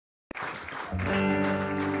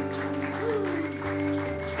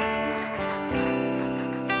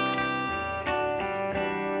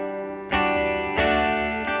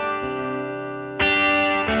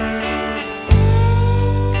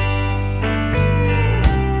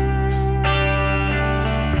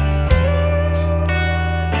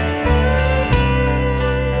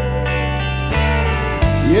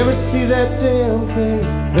ever see that damn thing,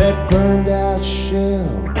 that burned out shell?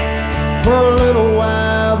 For a little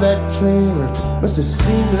while that trailer must have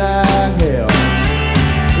seemed like hell.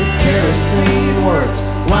 If kerosene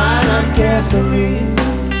works, why not gasoline?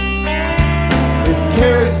 If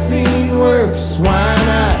kerosene works, why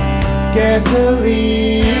not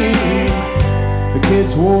gasoline? The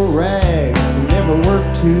kids wore rags and never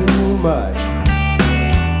worked too much.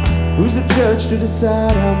 Who's the judge to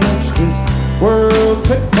decide how much this world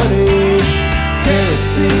could punish?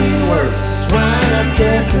 Kerosene works, why not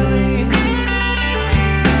gasoline?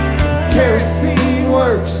 Kerosene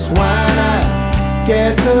works, why not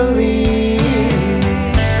gasoline?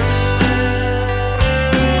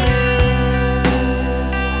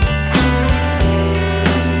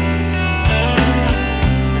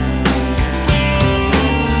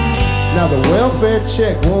 Now the welfare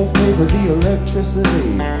check won't pay for the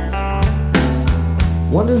electricity.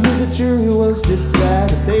 Wonder who the jury was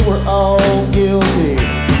decided they were all guilty.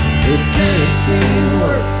 If kerosene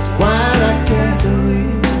works, why not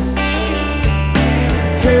gasoline?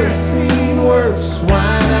 Kerosene works,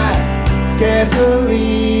 why not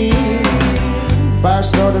gasoline? Fire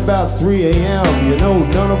started about 3 a.m., you know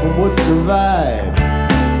none of them would survive.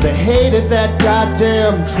 They hated that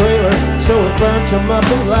goddamn trailer, so it burnt them up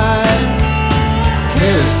alive.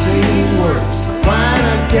 Kerosene works, why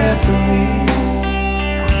not gasoline?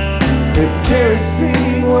 If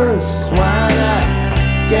kerosene works, why not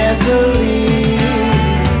gasoline?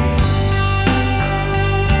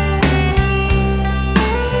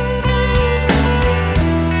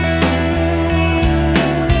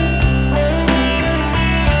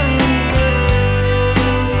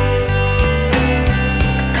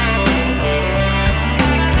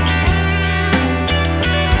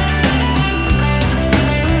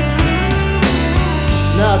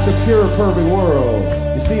 Now it's a pure, perfect world.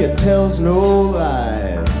 You see, it tells no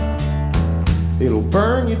lies. It'll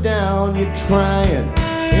burn you down, you try and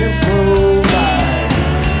improvise.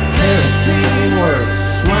 Kerosene works,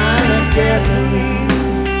 why not gasoline?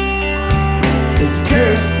 If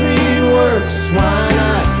kerosene works, why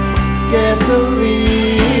not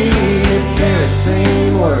gasoline? If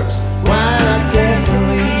kerosene works, why not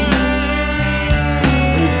gasoline?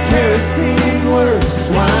 If kerosene works,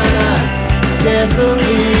 why not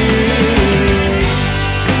gasoline?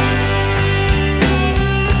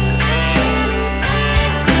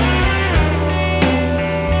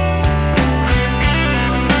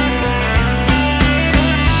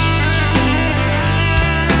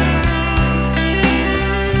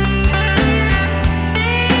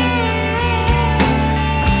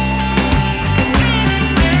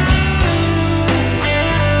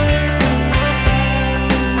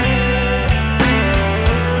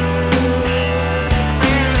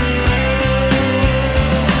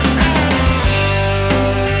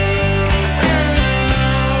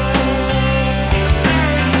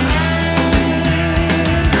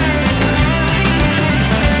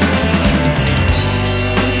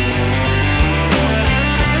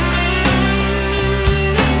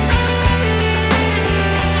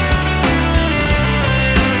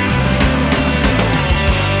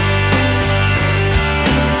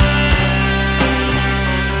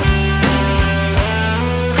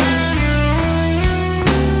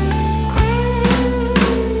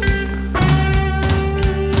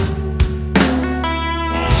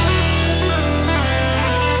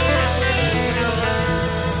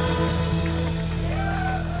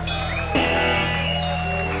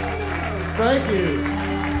 Thank you.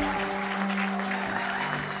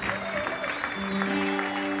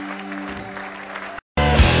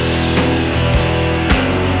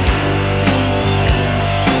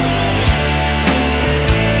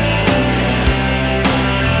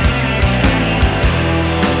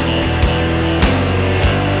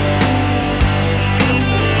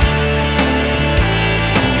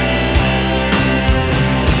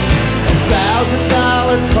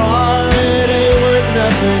 $1,000 car, it ain't worth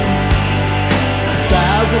nothing.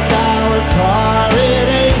 $1,000 car, it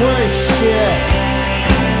ain't worth shit.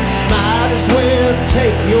 Might as well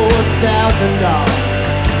take your $1,000,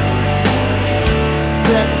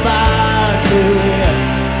 set fire to it.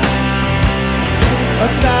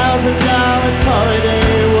 $1,000 car, it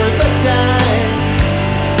ain't worth a dime.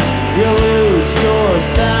 You lose your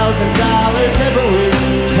 $1,000 every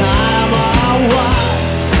time. Oh, why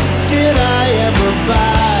did I ever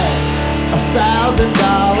buy $1,000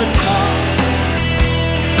 car?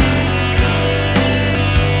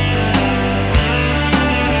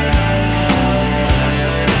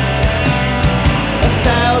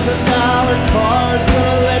 $1,000 car's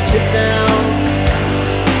gonna let you down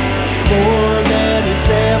more than it's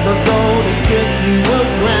ever gonna get you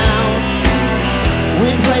around.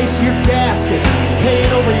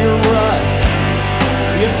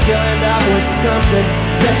 you still end up with something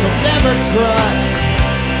that you'll never trust.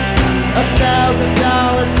 $1,000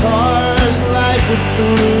 cars, life was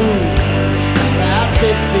through. About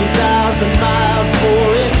 50,000 miles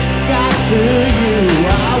before it got to you.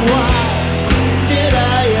 Why did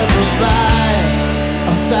I ever buy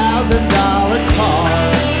 $1,000 car?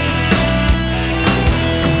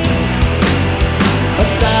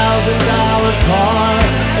 $1,000 car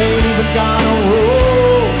ain't even gonna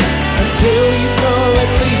roll until you throw at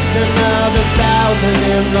least another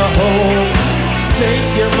 1,000 in the hole. Sink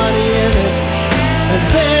your money in it, and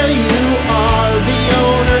there you are, the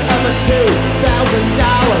owner of a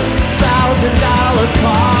 $2,000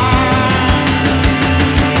 car.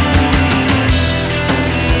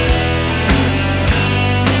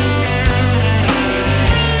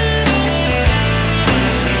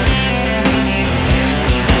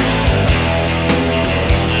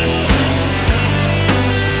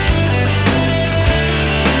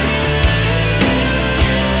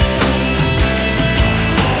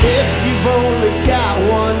 Only got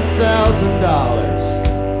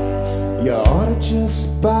 $1,000, you ought to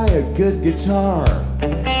just buy a good guitar.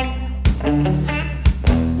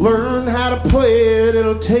 Learn how to play it,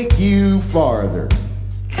 it'll take you farther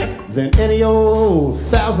than any old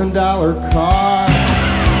 $1,000 car.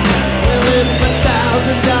 Well, if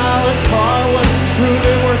 $1,000 car was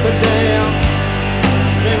truly worth a damn,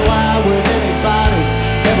 then why would anybody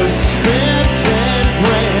ever spend 10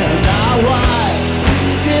 grand? Now why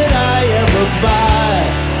did I ever buy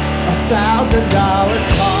 $1,000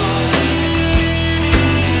 car?